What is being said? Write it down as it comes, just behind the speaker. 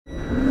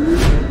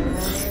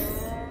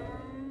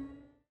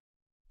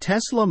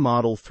Tesla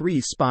Model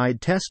 3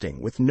 Spied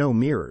testing with no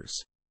mirrors.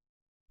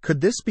 Could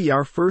this be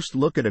our first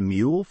look at a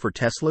mule for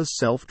Tesla's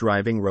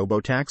self-driving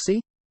robotaxi?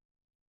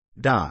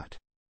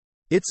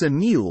 It's a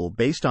mule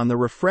based on the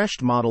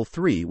refreshed Model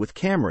 3 with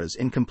cameras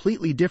in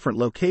completely different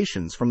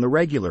locations from the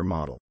regular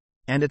model,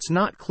 and it's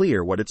not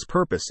clear what its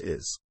purpose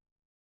is.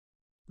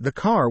 The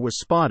car was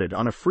spotted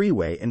on a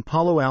freeway in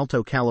Palo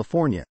Alto,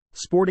 California,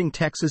 sporting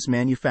Texas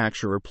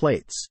manufacturer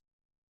plates.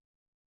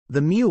 The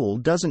mule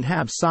doesn't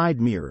have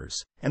side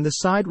mirrors, and the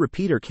side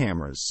repeater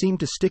cameras seem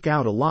to stick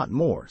out a lot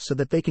more so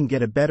that they can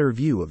get a better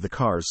view of the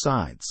car's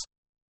sides.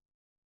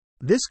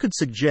 This could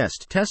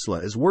suggest Tesla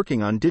is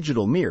working on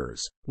digital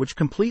mirrors, which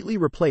completely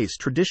replace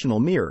traditional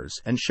mirrors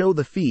and show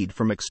the feed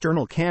from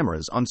external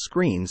cameras on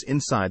screens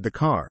inside the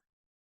car.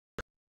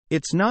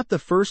 It's not the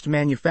first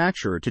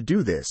manufacturer to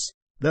do this,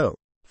 though,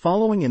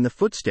 following in the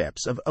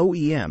footsteps of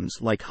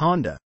OEMs like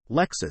Honda,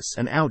 Lexus,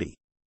 and Audi.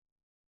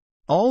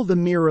 All the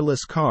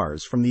mirrorless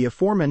cars from the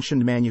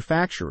aforementioned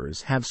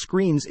manufacturers have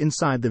screens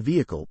inside the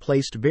vehicle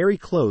placed very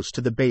close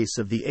to the base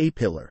of the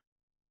A-pillar.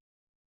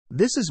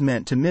 This is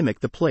meant to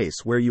mimic the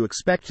place where you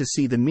expect to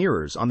see the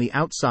mirrors on the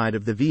outside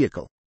of the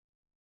vehicle,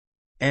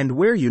 and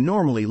where you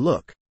normally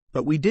look,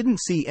 but we didn't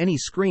see any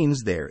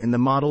screens there in the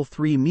Model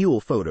 3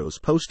 mule photos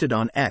posted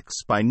on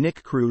X by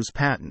Nick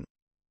Cruz-Patton.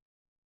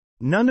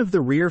 None of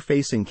the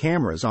rear-facing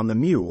cameras on the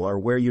mule are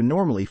where you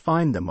normally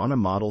find them on a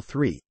Model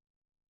 3.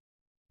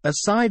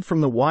 Aside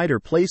from the wider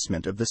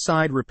placement of the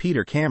side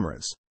repeater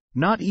cameras,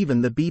 not even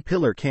the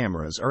B-pillar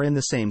cameras are in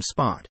the same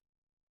spot.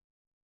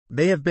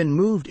 They have been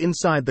moved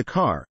inside the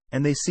car,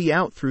 and they see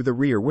out through the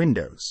rear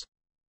windows.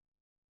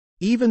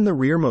 Even the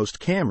rearmost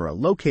camera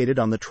located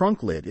on the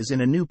trunk lid is in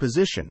a new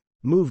position,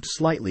 moved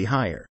slightly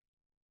higher.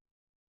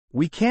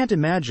 We can't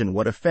imagine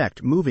what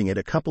effect moving it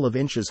a couple of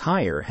inches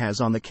higher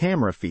has on the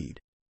camera feed,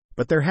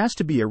 but there has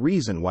to be a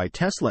reason why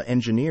Tesla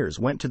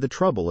engineers went to the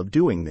trouble of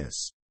doing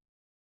this.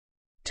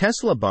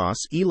 Tesla boss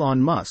Elon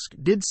Musk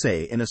did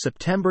say in a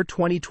September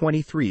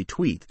 2023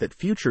 tweet that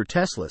future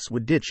Teslas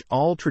would ditch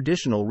all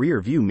traditional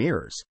rear-view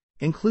mirrors,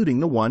 including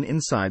the one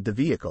inside the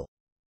vehicle.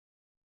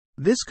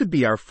 This could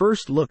be our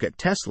first look at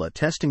Tesla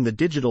testing the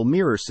digital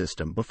mirror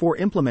system before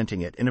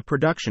implementing it in a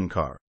production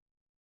car.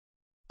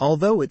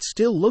 Although it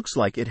still looks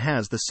like it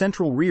has the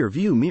central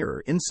rear-view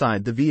mirror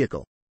inside the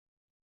vehicle.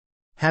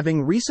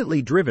 Having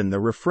recently driven the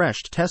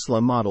refreshed Tesla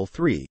Model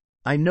 3,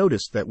 I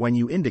noticed that when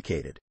you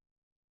indicated,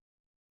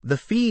 the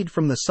feed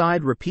from the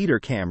side repeater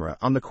camera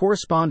on the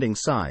corresponding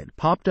side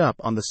popped up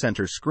on the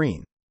center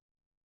screen.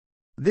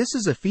 This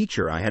is a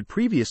feature I had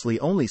previously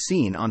only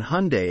seen on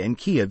Hyundai and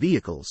Kia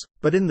vehicles,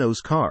 but in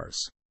those cars.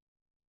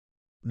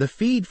 The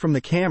feed from the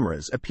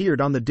cameras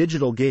appeared on the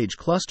digital gauge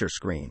cluster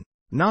screen,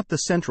 not the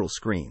central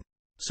screen,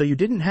 so you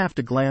didn't have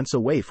to glance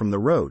away from the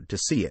road to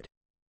see it.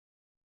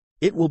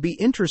 It will be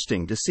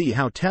interesting to see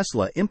how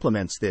Tesla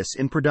implements this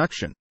in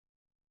production.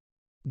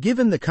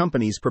 Given the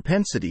company's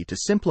propensity to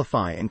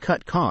simplify and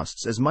cut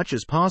costs as much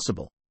as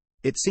possible,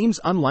 it seems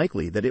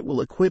unlikely that it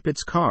will equip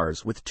its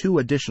cars with 2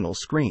 additional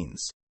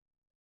screens.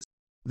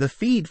 The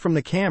feed from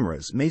the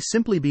cameras may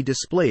simply be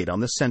displayed on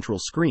the central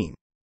screen.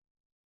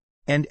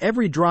 And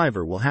every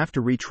driver will have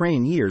to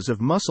retrain years of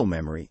muscle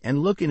memory and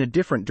look in a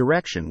different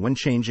direction when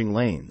changing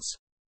lanes.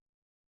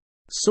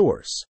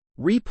 Source: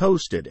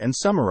 reposted and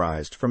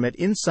summarized from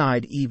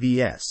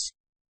 @insideevs.